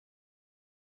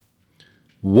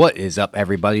What is up,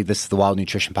 everybody? This is the Wild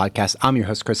Nutrition Podcast. I'm your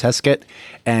host, Chris Heskett,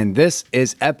 and this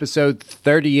is episode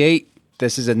 38.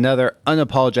 This is another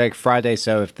Unapologetic Friday,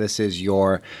 so if this is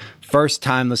your first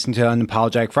time listening to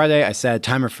Unapologetic Friday, I set a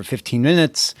timer for 15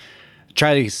 minutes.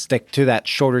 Try to stick to that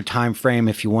shorter time frame.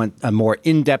 If you want a more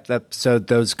in-depth episode,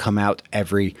 those come out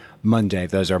every Monday.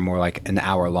 Those are more like an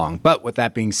hour long. But with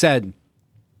that being said,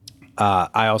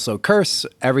 I also curse.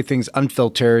 Everything's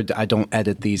unfiltered. I don't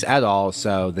edit these at all.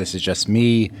 So this is just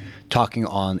me talking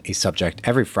on a subject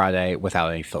every Friday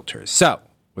without any filters. So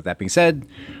with that being said,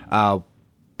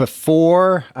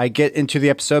 before I get into the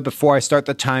episode, before I start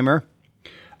the timer,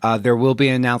 there will be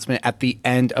an announcement at the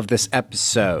end of this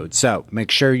episode. So make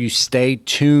sure you stay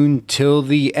tuned till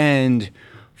the end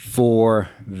for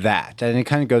that. And it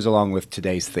kind of goes along with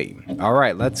today's theme. All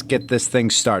right, let's get this thing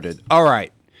started. All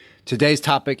right. Today's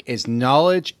topic is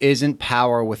knowledge isn't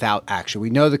power without action.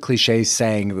 We know the cliche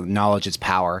saying that knowledge is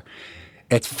power.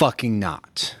 It's fucking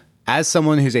not. As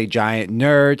someone who's a giant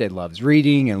nerd and loves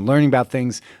reading and learning about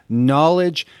things,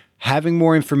 knowledge, having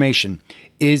more information,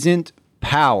 isn't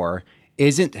power,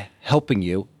 isn't helping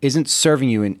you, isn't serving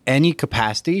you in any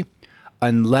capacity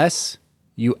unless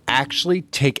you actually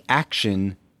take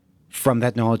action from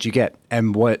that knowledge you get.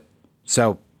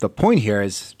 So the point here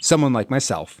is someone like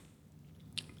myself,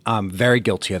 I'm very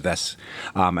guilty of this,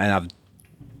 and I've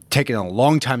taken a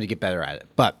long time to get better at it.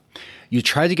 But you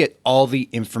try to get all the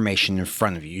information in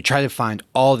front of you. You try to find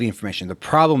all the information. The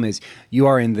problem is you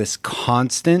are in this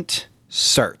constant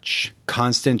search,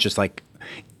 constant just like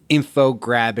info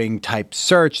grabbing type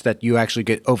search that you actually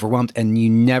get overwhelmed and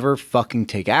you never fucking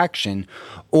take action.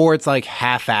 Or it's like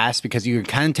half-assed because you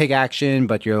can take action,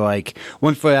 but you're like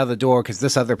one foot out of the door because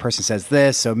this other person says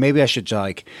this. So maybe I should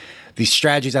like... these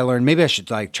strategies I learned, maybe I should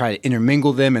like try to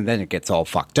intermingle them and then it gets all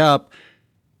fucked up.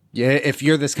 Yeah, if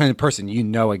you're this kind of person, you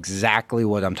know exactly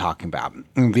what I'm talking about.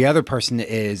 And the other person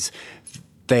is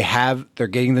they're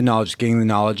getting the knowledge,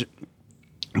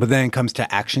 but then it comes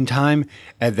to action time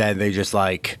and then they just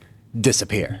like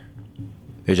disappear.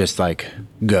 They're just like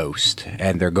ghost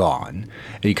and they're gone.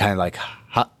 And you kind of like,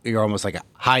 you're almost like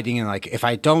hiding and like, if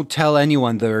I don't tell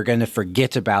anyone, they're going to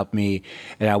forget about me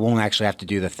and I won't actually have to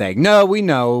do the thing. No, we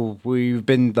know. We've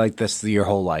been like this your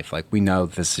whole life. Like we know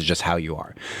this is just how you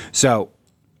are. So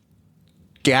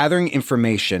gathering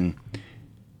information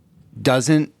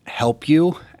doesn't help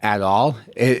you at all.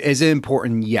 Is it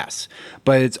important? Yes.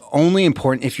 But it's only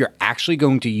important if you're actually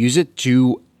going to use it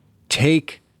to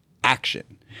take action.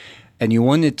 And you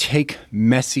want to take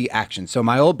messy action. So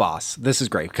my old boss, this is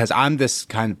great because I'm this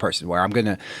kind of person where I'm going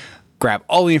to grab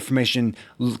all the information,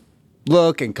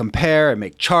 look and compare and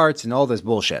make charts and all this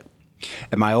bullshit.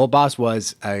 And my old boss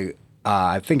was,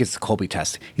 I think it's the Colby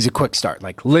test. He's a quick start.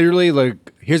 Like literally,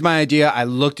 like here's my idea. I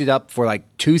looked it up for like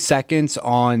 2 seconds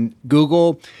on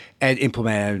Google and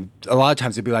implemented. A lot of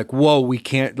times it'd be like, whoa, we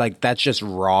can't, like that's just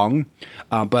wrong.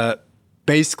 But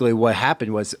basically what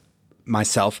happened was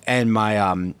myself and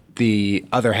my, the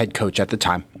other head coach at the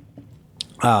time,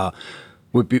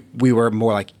 we were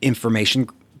more like information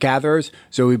gatherers.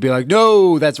 So we'd be like,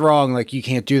 no, that's wrong. Like, you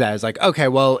can't do that. It's like, okay,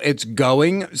 well, it's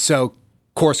going. So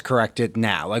course correct it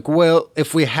now. Like, well,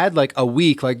 if we had like a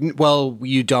week, like, well,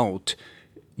 you don't,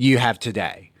 you have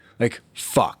today. Like,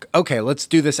 fuck. Okay, let's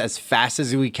do this as fast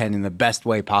as we can in the best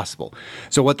way possible.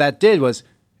 So what that did was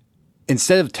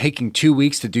instead of taking 2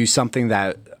 weeks to do something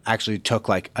that actually took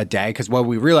like a day, because what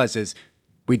we realized is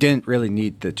we didn't really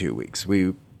need the 2 weeks.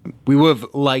 We would have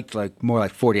liked like more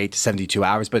like 48 to 72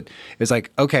 hours, but it's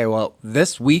like, okay, well,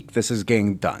 this week, this is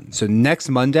getting done. So next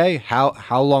Monday,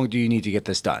 how long do you need to get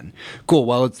this done? Cool.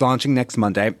 Well, it's launching next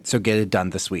Monday. So get it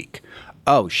done this week.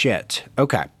 Oh shit.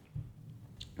 Okay.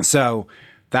 So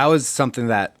that was something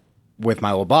that with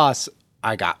my old boss,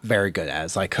 I got very good at.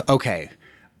 It's like, okay,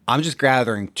 I'm just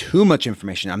gathering too much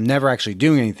information. I'm never actually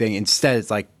doing anything. Instead,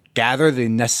 it's like, gather the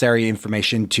necessary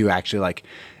information to actually like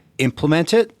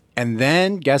implement it. And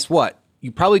then guess what?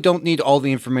 You probably don't need all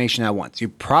the information at once. You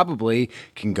probably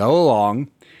can go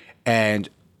along and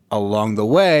along the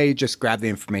way, just grab the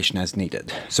information as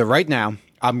needed. So right now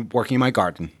I'm working in my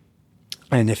garden.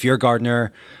 And if you're a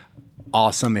gardener,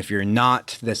 awesome. If you're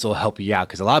not, this will help you out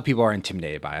because a lot of people are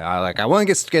intimidated by it. I want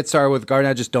to get started with gardening.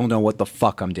 I just don't know what the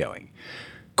fuck I'm doing.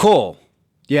 Cool.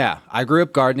 Yeah, I grew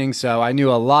up gardening, so I knew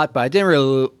a lot, but I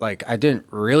didn't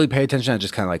really pay attention. I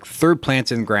just kind of like threw plants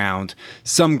in the ground.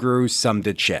 Some grew, some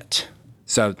did shit.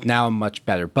 So now I'm much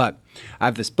better. But I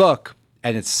have this book,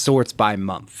 and it sorts by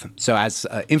month. So as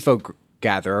an info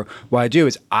gatherer, what I do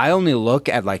is I only look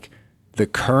at like the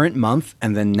current month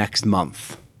and the next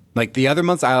month. Like the other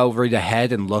months I'll read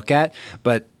ahead and look at,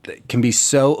 but that can be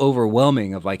so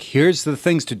overwhelming of like, here's the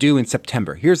things to do in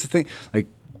September. Here's the thing, like,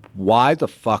 why the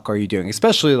fuck are you doing?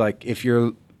 Especially like if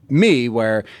you're me,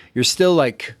 where you're still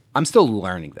like, I'm still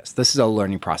learning this. This is a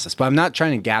learning process, but I'm not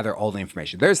trying to gather all the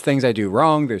information. There's things I do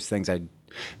wrong. There's things I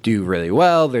do really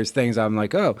well. There's things I'm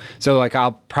like, oh, so like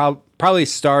I'll probably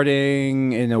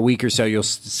starting in a week or so, you'll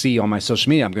see on my social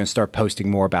media, I'm going to start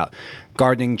posting more about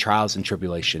gardening trials and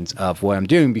tribulations of what I'm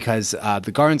doing, because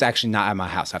the garden's actually not at my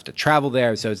house. I have to travel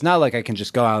there. So it's not like I can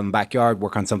just go out in the backyard,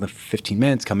 work on something for 15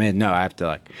 minutes, come in. No, I have to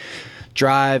like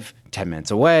drive 10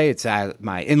 minutes away. It's at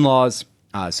my in-laws.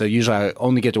 So usually I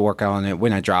only get to work on it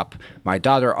when I drop my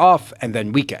daughter off, and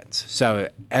then weekends. So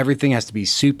everything has to be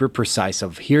super precise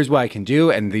of here's what I can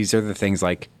do. And these are the things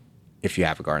like if you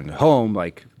have a garden at home,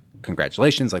 like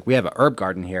congratulations, like we have an herb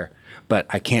garden here, but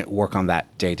I can't work on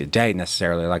that day to day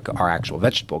necessarily like our actual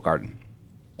vegetable garden.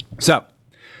 So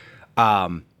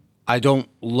I don't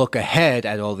look ahead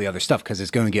at all the other stuff because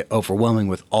it's going to get overwhelming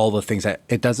with all the things that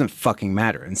it doesn't fucking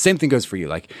matter. And same thing goes for you.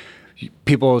 Like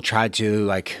people try to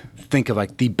like think of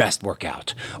like the best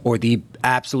workout or the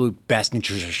absolute best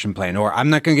nutrition plan, or I'm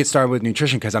not going to get started with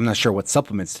nutrition because I'm not sure what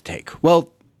supplements to take.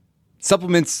 Well,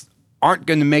 supplements aren't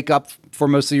going to make up for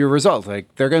most of your results.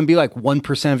 Like they're going to be like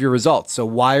 1% of your results. So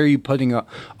why are you putting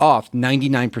off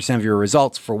 99% of your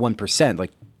results for 1%?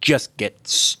 Like just get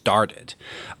started.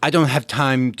 I don't have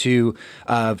time to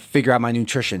figure out my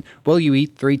nutrition. Well, you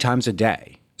eat 3 times a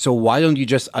day. So why don't you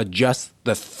just adjust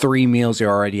the 3 meals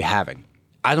you're already having?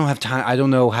 I don't have time. I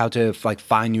don't know how to like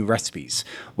find new recipes.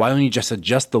 Why don't you just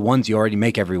adjust the ones you already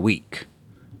make every week?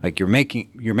 Like you're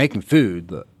making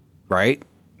food, right?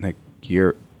 Like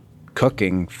you're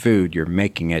cooking food, you're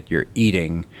making it, you're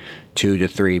eating 2 to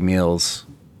 3 meals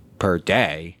per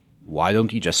day. Why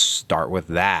don't you just start with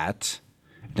that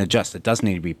and adjust? It doesn't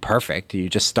need to be perfect. You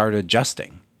just start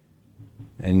adjusting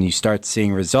and you start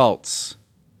seeing results.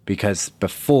 Because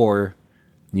before,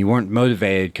 you weren't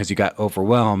motivated because you got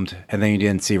overwhelmed, and then you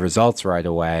didn't see results right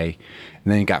away,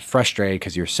 and then you got frustrated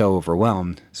because you're so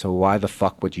overwhelmed. So why the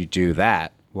fuck would you do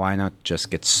that? Why not just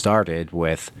get started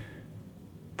with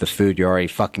the food you're already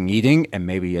fucking eating and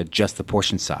maybe adjust the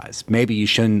portion size? Maybe you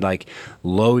shouldn't like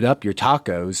load up your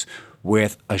tacos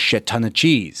with a shit ton of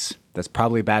cheese. That's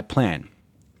probably a bad plan.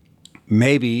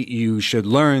 Maybe you should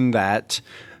learn that,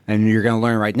 and you're going to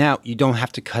learn right now, you don't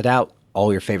have to cut out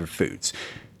all your favorite foods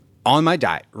on my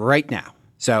diet right now.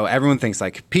 So everyone thinks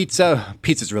like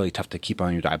pizza's really tough to keep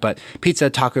on your diet, but pizza,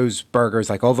 tacos, burgers,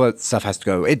 like all that stuff has to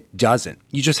go. It doesn't.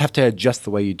 You just have to adjust the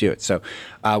way you do it. So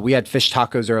we had fish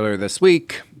tacos earlier this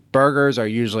week. Burgers are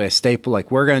usually a staple. Like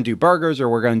we're going to do burgers or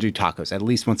we're going to do tacos at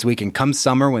least once a week. And come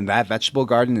summer when that vegetable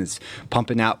garden is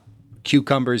pumping out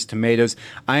cucumbers, tomatoes,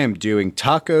 I am doing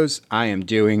tacos. I am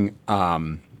doing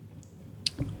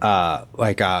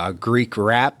like a Greek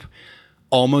wrap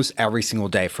almost every single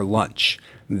day for lunch.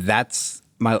 That's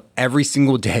my every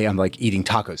single day I'm like eating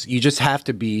tacos. You just have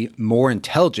to be more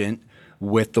intelligent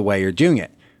with the way you're doing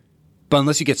it. But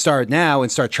unless you get started now and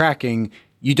start tracking,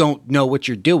 you don't know what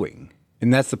you're doing.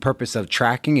 And that's the purpose of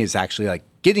tracking, is actually like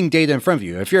getting data in front of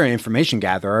you. If you're an information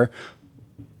gatherer,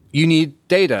 you need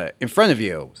data in front of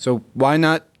you. So why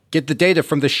not get the data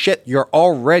from the shit you're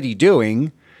already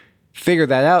doing, figure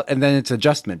that out, and then it's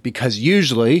adjustment. Because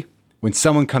usually when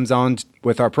someone comes on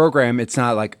with our program, it's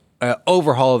not like an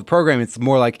overhaul of the program. It's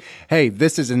more like, hey,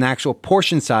 this is an actual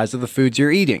portion size of the foods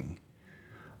you're eating.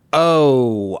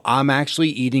 Oh, I'm actually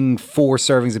eating 4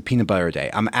 servings of peanut butter a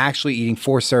day. I'm actually eating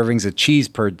 4 servings of cheese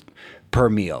per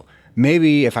meal.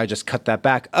 Maybe if I just cut that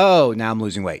back, oh, now I'm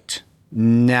losing weight.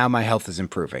 Now my health is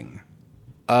improving.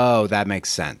 Oh, that makes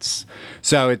sense.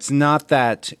 So it's not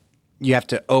that you have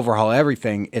to overhaul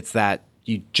everything. It's that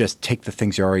you just take the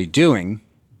things you're already doing.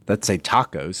 Let's say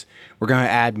tacos, we're going to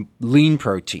add lean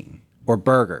protein or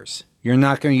burgers. You're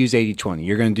not going to use 80-20.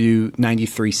 You're going to do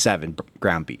 93-7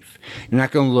 ground beef. You're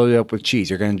not going to load it up with cheese.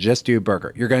 You're going to just do a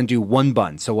burger. You're going to do one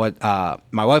bun. So what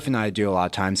my wife and I do a lot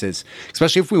of times is,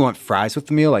 especially if we want fries with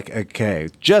the meal, like, okay,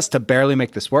 just to barely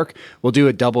make this work, we'll do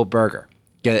a double burger.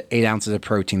 Get 8 ounces of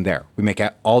protein there. We make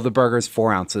all the burgers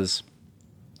 4 ounces.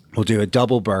 We'll do a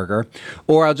double burger,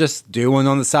 or I'll just do one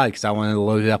on the side because I want to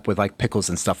load it up with like pickles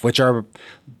and stuff, which are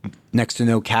next to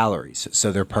no calories.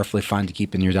 So they're perfectly fine to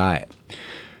keep in your diet.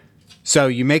 So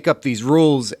you make up these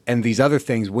rules and these other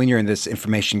things when you're in this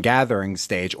information gathering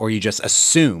stage, or you just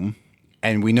assume,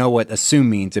 and we know what assume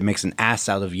means. It makes an ass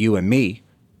out of you and me.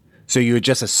 So you would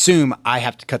just assume I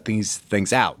have to cut these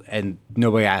things out, and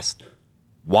nobody asked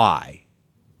why.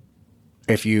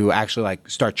 If you actually like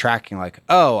start tracking, like,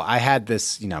 oh, I had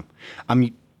this,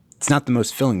 it's not the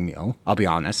most filling meal, I'll be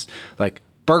honest. Like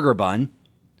burger bun,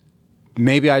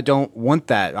 maybe I don't want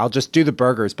that. I'll just do the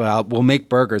burgers, but we'll make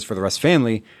burgers for the rest of the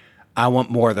family. I want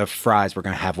more of the fries we're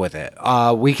going to have with it.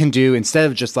 We can do, instead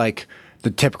of just like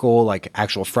the typical like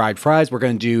actual fried fries, we're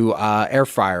going to do air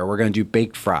fryer. We're going to do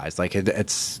baked fries. Like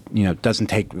it's, doesn't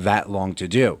take that long to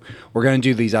do. We're going to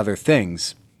do these other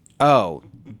things. Oh,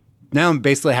 now I'm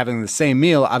basically having the same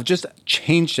meal. I've just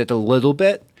changed it a little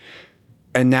bit,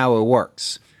 and now it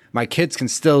works. My kids can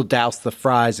still douse the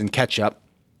fries in ketchup.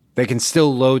 They can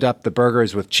still load up the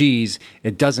burgers with cheese.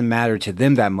 It doesn't matter to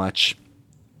them that much.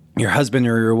 Your husband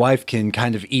or your wife can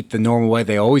kind of eat the normal way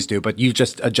they always do, but you've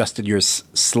just adjusted yours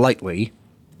slightly.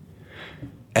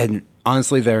 And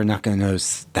honestly, they're not going to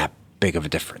notice that big of a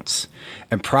difference.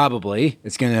 And probably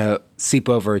it's going to seep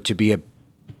over to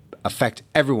affect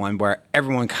everyone, where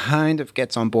everyone kind of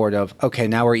gets on board of, okay,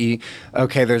 now we're eating,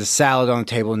 okay, there's a salad on the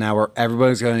table, now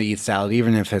everybody's going to eat salad,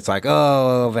 even if it's like,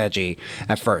 oh, veggie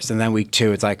at first. And then week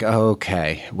 2, it's like,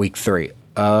 okay, week 3,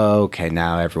 okay,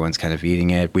 now everyone's kind of eating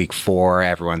it. Week 4,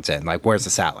 everyone's in. Like, where's the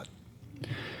salad?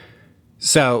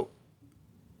 So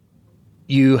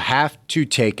you have to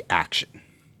take action.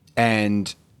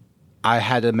 And I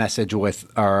had a message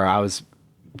got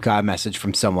a message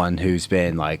from someone who's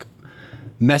been like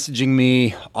messaging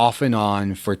me off and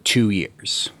on for 2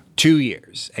 years. 2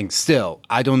 years. And still,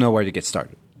 I don't know where to get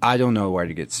started.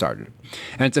 And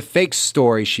it's a fake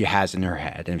story she has in her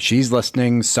head. And if she's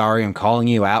listening, sorry, I'm calling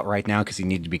you out right now because you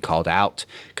need to be called out,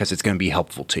 because it's going to be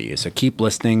helpful to you. So keep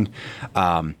listening.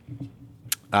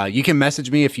 You can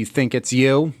message me if you think it's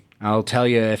you. I'll tell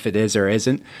you if it is or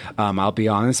isn't. I'll be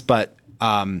honest. But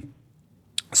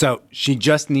so she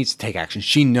just needs to take action.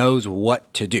 She knows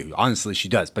what to do. Honestly, she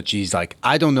does. But she's like,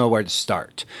 I don't know where to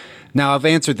start. Now, I've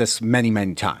answered this many,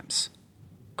 many times.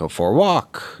 Go for a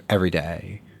walk every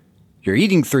day. You're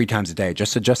eating 3 times a day.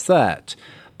 Just adjust that.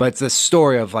 But it's a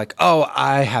story of like, oh,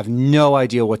 I have no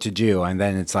idea what to do. And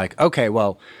then it's like, okay,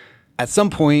 well, at some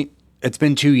point, it's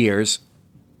been 2 years.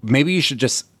 Maybe you should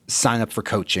just sign up for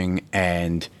coaching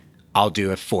and I'll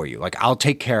do it for you. Like, I'll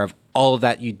take care of all of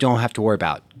that. You don't have to worry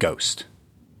about. Ghost.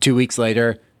 2 weeks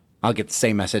later, I'll get the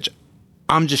same message.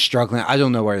 I'm just struggling. I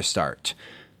don't know where to start.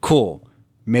 Cool.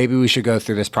 Maybe we should go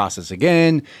through this process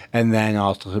again. And then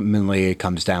ultimately it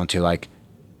comes down to like,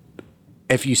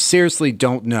 if you seriously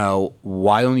don't know,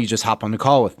 why don't you just hop on the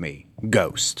call with me?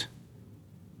 Ghost.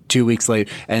 2 weeks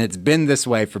later. And it's been this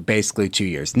way for basically 2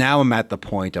 years. Now I'm at the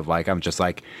point of like, I'm just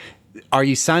like, are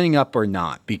you signing up or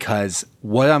not? Because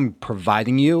what I'm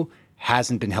providing you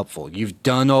hasn't been helpful. You've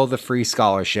done all the free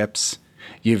scholarships.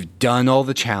 You've done all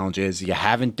the challenges. You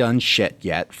haven't done shit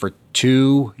yet for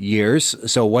 2 years.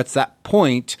 So what's that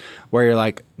point where you're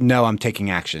like, no, I'm taking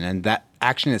action? And that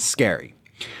action is scary.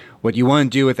 What you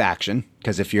want to do with action,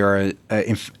 because if you're an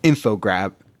info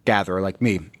gatherer like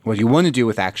me, what you want to do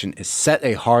with action is set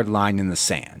a hard line in the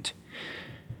sand.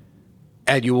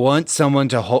 And you want someone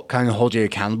to kind of hold you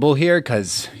accountable here,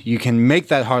 because you can make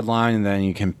that hard line and then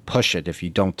you can push it if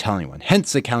you don't tell anyone.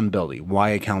 Hence accountability. Why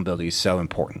accountability is so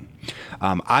important.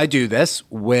 I do this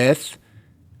with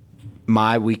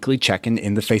my weekly check-in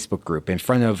in the Facebook group in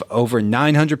front of over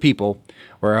 900 people.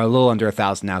 We're a little under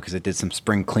 1,000 now because I did some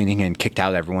spring cleaning and kicked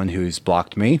out everyone who's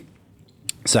blocked me.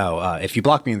 So if you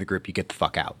block me in the group, you get the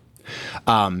fuck out.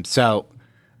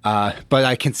 But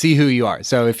I can see who you are.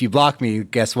 So if you block me,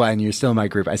 guess what? And you're still in my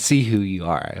group, I see who you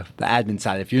are. The admin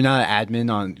side. If you're not an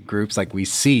admin on groups, like, we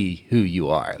see who you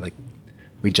are. Like,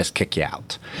 we just kick you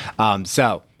out.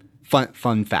 So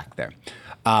fun fact there.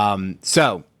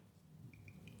 So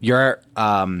you're,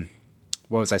 what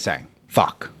was I saying?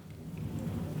 Fuck.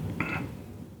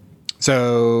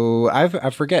 So I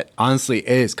forget. Honestly,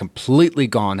 it is completely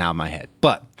gone out of my head.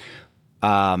 But,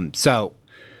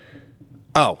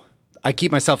 I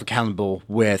keep myself accountable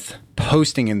with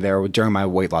posting in there during my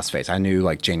weight loss phase. I knew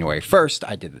like January 1st,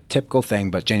 I did the typical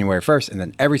thing, but January 1st, and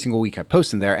then every single week I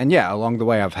post in there. And yeah, along the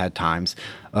way, I've had times,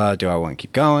 do I want to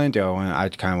keep going? I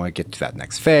kind of want to get to that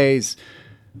next phase.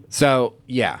 So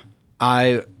yeah,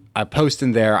 I post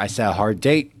in there. I set a hard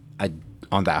date.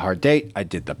 On that hard date, I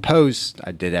did the post.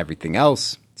 I did everything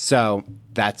else. So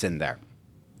that's in there.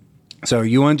 So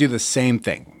you want to do the same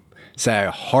thing. Set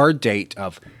a hard date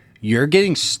of, you're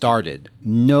getting started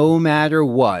no matter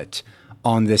what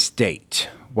on this date.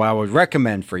 What I would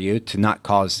recommend for you to not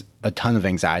cause a ton of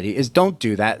anxiety is don't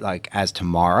do that like as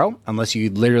tomorrow, unless you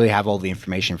literally have all the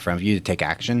information in front of you to take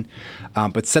action.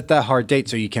 But set that hard date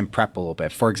so you can prep a little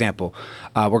bit. For example,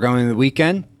 we're going to the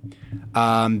weekend.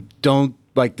 Don't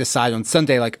like decide on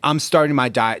Sunday, like, I'm starting my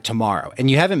diet tomorrow, and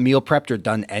you haven't meal prepped or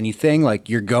done anything, like,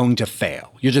 you're going to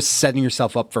fail. You're just setting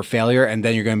yourself up for failure, and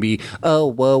then you're going to be, oh,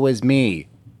 woe is me.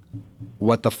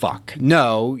 what the fuck?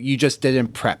 No, you just didn't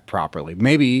prep properly.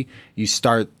 Maybe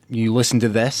you listen to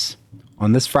this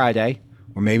on this Friday,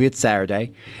 or maybe it's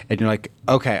Saturday, and you're like,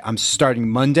 okay, I'm starting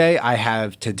Monday. I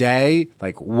have today,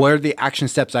 like, what are the action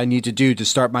steps I need to do to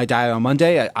start my diet on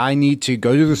Monday? I need to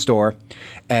go to the store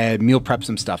and meal prep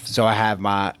some stuff. So I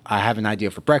have an idea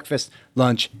for breakfast,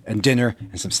 lunch, and dinner,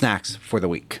 and some snacks for the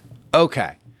week.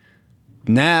 Okay.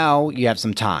 Now you have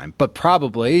some time, but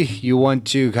probably you want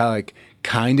to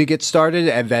kind of get started,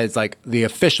 and then it's like the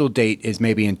official date is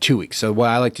maybe in 2 weeks. So what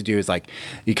I like to do is like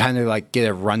you kind of like get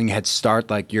a running head start.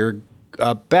 Like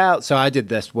so I did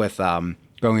this with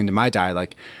going into my diet.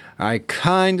 Like I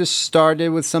kind of started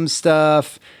with some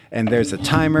stuff, and there's a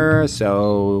timer.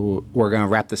 So we're gonna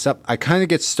wrap this up. I kind of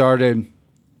get started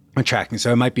on tracking.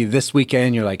 So it might be this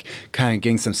weekend. You're like kind of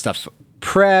getting some stuff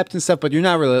prepped and stuff, but you're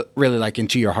not really like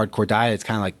into your hardcore diet. It's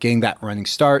kind of like getting that running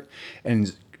start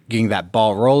and getting that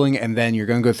ball rolling, and then you're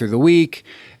going to go through the week,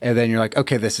 and then you're like,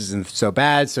 okay, this isn't so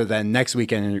bad. So then next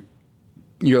weekend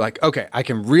you're like, okay, I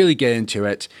can really get into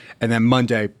it. And then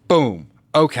Monday, boom,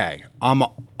 okay, I'm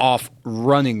off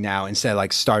running now. Instead of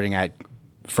like starting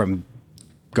from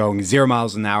going 0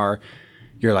 miles an hour,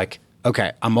 you're like,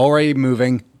 okay, I'm already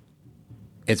moving.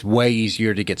 It's way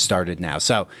easier to get started now.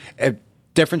 So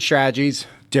different strategies,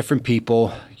 different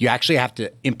people. You actually have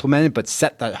to implement it, but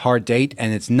set that hard date,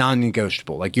 and it's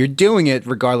non-negotiable. Like you're doing it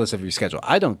regardless of your schedule.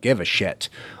 I don't give a shit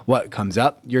what comes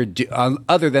up.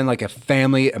 Other than like a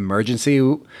family emergency,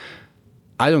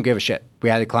 I don't give a shit. We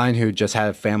had a client who just had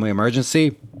a family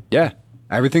emergency. Yeah,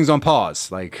 everything's on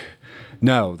pause. Like,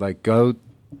 no, like go.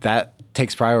 That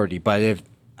takes priority. But if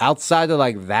outside of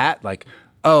like that, like,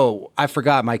 oh, I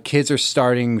forgot my kids are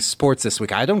starting sports this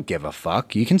week. I don't give a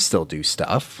fuck. You can still do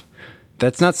stuff.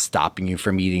 That's not stopping you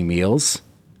from eating meals.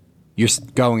 You're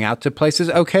going out to places.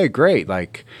 Okay, great.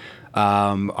 Like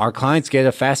our clients get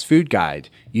a fast food guide.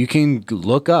 You can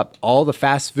look up all the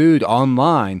fast food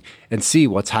online and see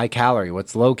what's high calorie,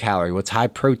 what's low calorie, what's high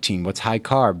protein, what's high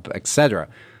carb, etc.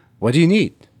 What do you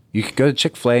need? You can go to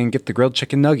Chick-fil-A and get the grilled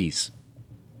chicken nuggies.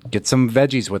 Get some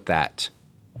veggies with that.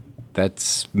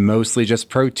 That's mostly just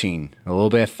protein, a little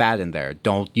bit of fat in there.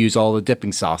 Don't use all the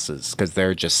dipping sauces because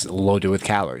they're just loaded with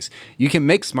calories. You can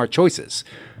make smart choices.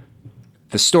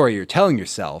 The story you're telling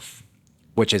yourself,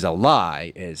 which is a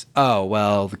lie, is, oh,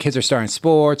 well, the kids are starting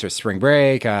sports or spring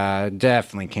break.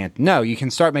 Definitely can't. No, you can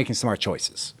start making smart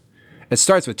choices. It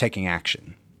starts with taking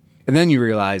action. And then you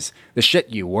realize the shit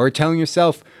you were telling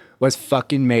yourself was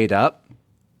fucking made up.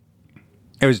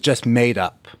 It was just made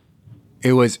up.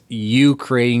 It was you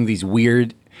creating these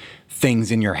weird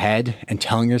things in your head and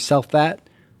telling yourself that,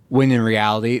 when in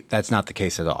reality, that's not the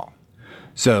case at all.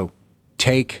 So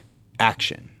take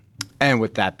action. And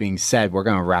with that being said, we're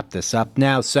going to wrap this up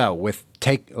now. So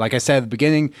like I said at the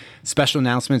beginning, special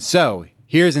announcement. So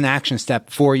here's an action step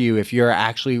for you if you're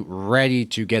actually ready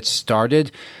to get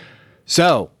started.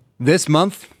 So this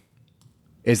month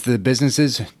is the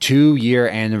business's 2-year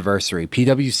anniversary.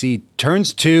 PwC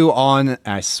turns 2 on,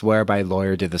 I swear my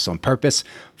lawyer did this on purpose,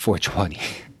 4/20.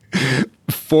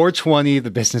 4/20,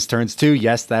 the business turns 2.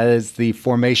 Yes, that is the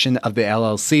formation of the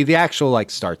LLC. The actual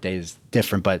like start date is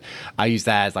different, but I use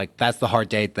that as like, that's the hard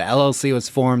date. The LLC was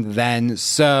formed then,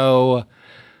 so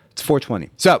it's 4/20.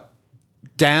 So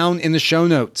down in the show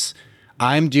notes,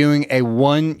 I'm doing a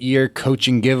 1-year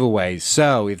coaching giveaway.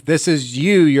 So if this is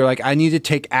you're like, I need to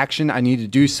take action. I need to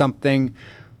do something.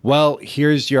 Well,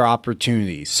 here's your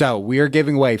opportunity. So we are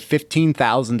giving away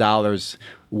 $15,000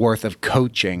 worth of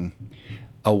coaching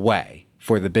away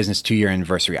for the business 2-year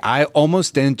anniversary. I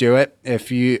almost didn't do it.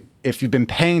 If you've been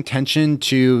paying attention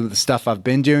to the stuff I've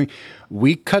been doing,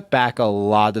 we cut back a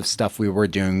lot of stuff we were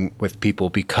doing with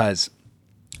people because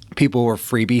people were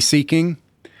freebie seeking.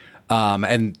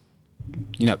 And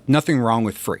nothing wrong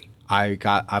with free. I've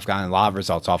gotten a lot of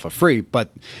results off of free,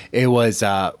 but it was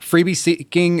freebie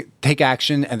seeking, take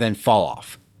action, and then fall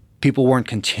off. People weren't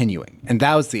continuing, and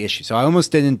that was the issue. So I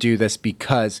almost didn't do this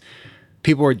because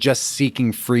people were just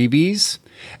seeking freebies,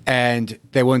 and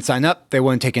they wouldn't sign up. They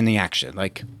wouldn't take any action.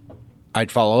 Like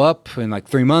I'd follow up in like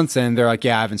 3 months, and they're like,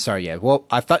 "Yeah, I haven't started yet." Well,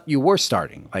 I thought you were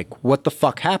starting. Like, what the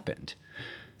fuck happened?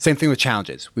 Same thing with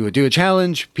challenges. We would do a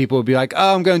challenge. People would be like,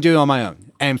 oh, I'm going to do it on my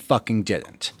own. And fucking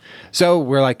didn't. So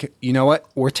we're like, you know what?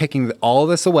 We're taking all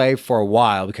this away for a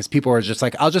while because people are just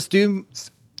like, I'll just do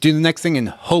the next thing and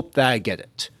hope that I get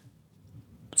it.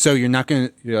 So you're not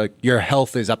going to, your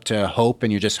health is up to hope,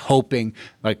 and you're just hoping,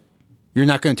 like, you're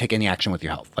not going to take any action with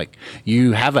your health. Like,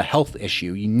 you have a health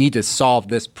issue. You need to solve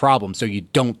this problem so you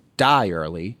don't die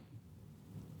early.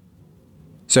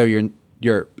 So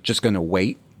you're just going to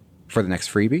wait for the next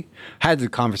freebie. I had a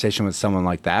conversation with someone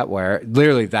like that where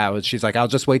literally she's like, I'll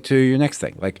just wait till your next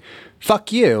thing. Like,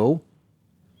 fuck you.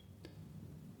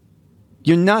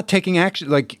 You're not taking action.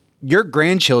 Like, your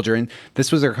grandchildren,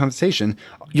 this was our conversation,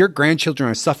 your grandchildren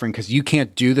are suffering because you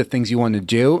can't do the things you want to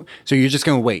do. So you're just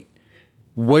going to wait.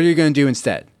 What are you going to do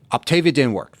instead? Optavia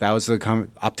didn't work. That was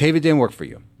Optavia didn't work for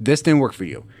you. This didn't work for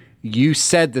you. You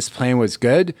said this plan was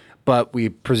good, but we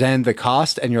presented the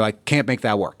cost and you're like, can't make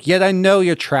that work. Yet I know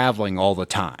you're traveling all the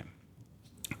time.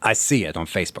 I see it on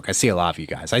Facebook. I see a lot of you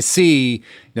guys. I see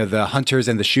the hunters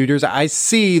and the shooters. I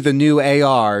see the new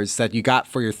ARs that you got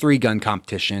for your 3-gun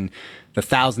competition, the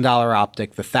 $1,000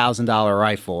 optic, the $1,000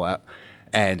 rifle,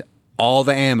 and all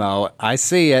the ammo. I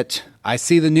see it. I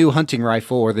see the new hunting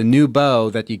rifle or the new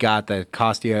bow that you got that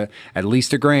cost you at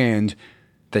least $1,000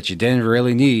 that you didn't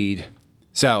really need.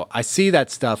 So I see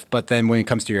that stuff, but then when it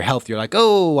comes to your health, you're like,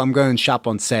 oh, I'm going to shop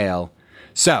on sale.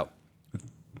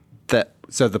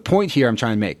 So the point here I'm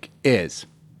trying to make is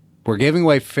we're giving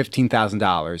away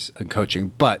 $15,000 in coaching,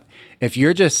 but if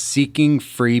you're just seeking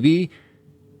freebie,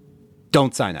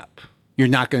 don't sign up. You're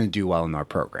not going to do well in our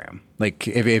program. Like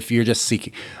if you're just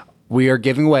seeking, we are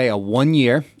giving away a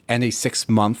 1-year and a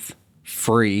 6-month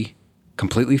free,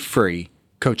 completely free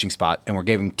coaching spot. And we're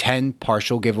giving 10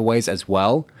 partial giveaways as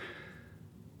well.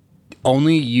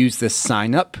 Only use this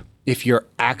sign up if you're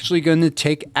actually going to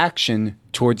take action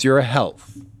towards your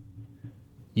health.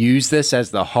 Use this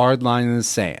as the hard line in the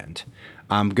sand.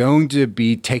 I'm going to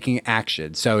be taking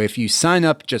action. So if you sign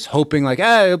up just hoping like,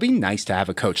 it'll be nice to have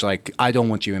a coach. Like, I don't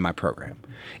want you in my program.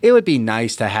 It would be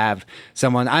nice to have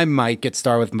someone. I might get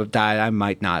started with my diet. I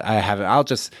might not.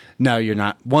 No, you're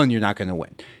not. One, you're not going to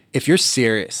win. If you're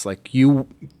serious, like you're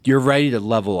ready to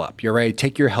level up. You're ready to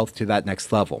take your health to that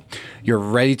next level. You're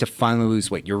ready to finally lose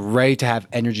weight. You're ready to have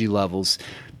energy levels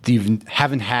that you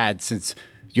haven't had since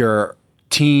your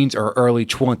teens or early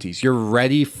 20s. You're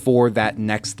ready for that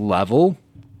next level,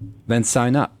 then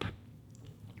sign up.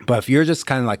 But if you're just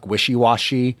kind of like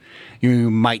wishy-washy, you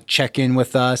might check in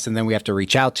with us and then we have to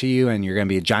reach out to you and you're going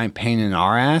to be a giant pain in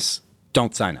our ass,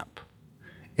 don't sign up.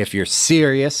 If you're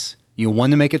serious, you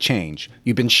want to make a change,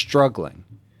 you've been struggling,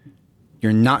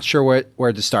 you're not sure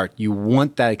where to start, you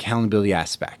want that accountability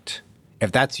aspect.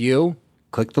 If that's you,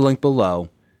 click the link below,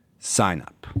 sign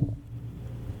up.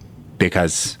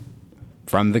 Because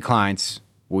from the clients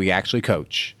we actually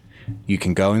coach, you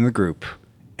can go in the group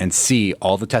and see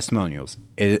all the testimonials.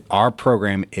 Our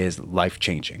program is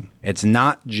life-changing. It's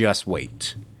not just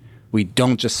weight. We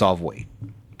don't just solve weight.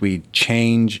 We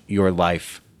change your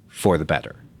life for the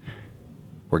better.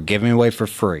 We're giving away for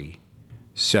free.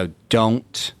 So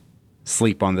don't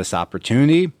sleep on this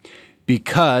opportunity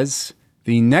because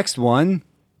the next one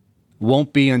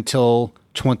won't be until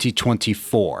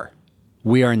 2024.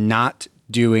 We are not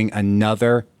doing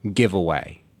another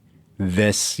giveaway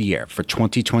this year. For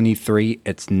 2023,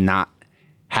 it's not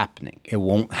happening. It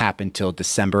won't happen till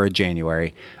December or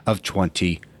January of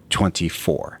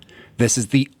 2024. This is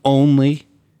the only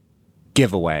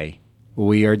giveaway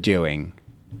we are doing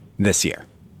this year.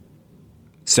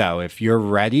 So if you're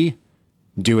ready,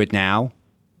 do it now.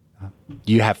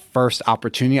 You have first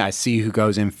opportunity. I see who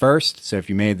goes in first. So if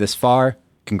you made it this far,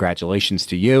 congratulations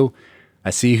to you. I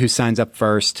see who signs up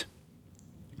first.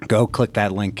 Go click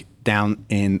that link down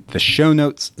in the show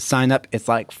notes. Sign up. It's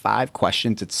like 5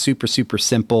 questions. It's super, super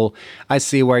simple. I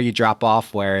see where you drop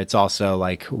off, where it's also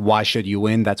like, why should you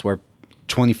win? That's where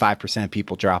 25% of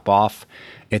people drop off.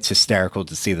 It's hysterical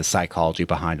to see the psychology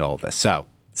behind all of this. So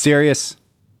serious,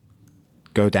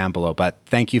 go down below. But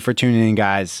thank you for tuning in,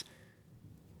 guys.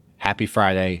 Happy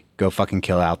Friday. Go fucking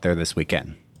kill out there this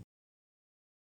weekend.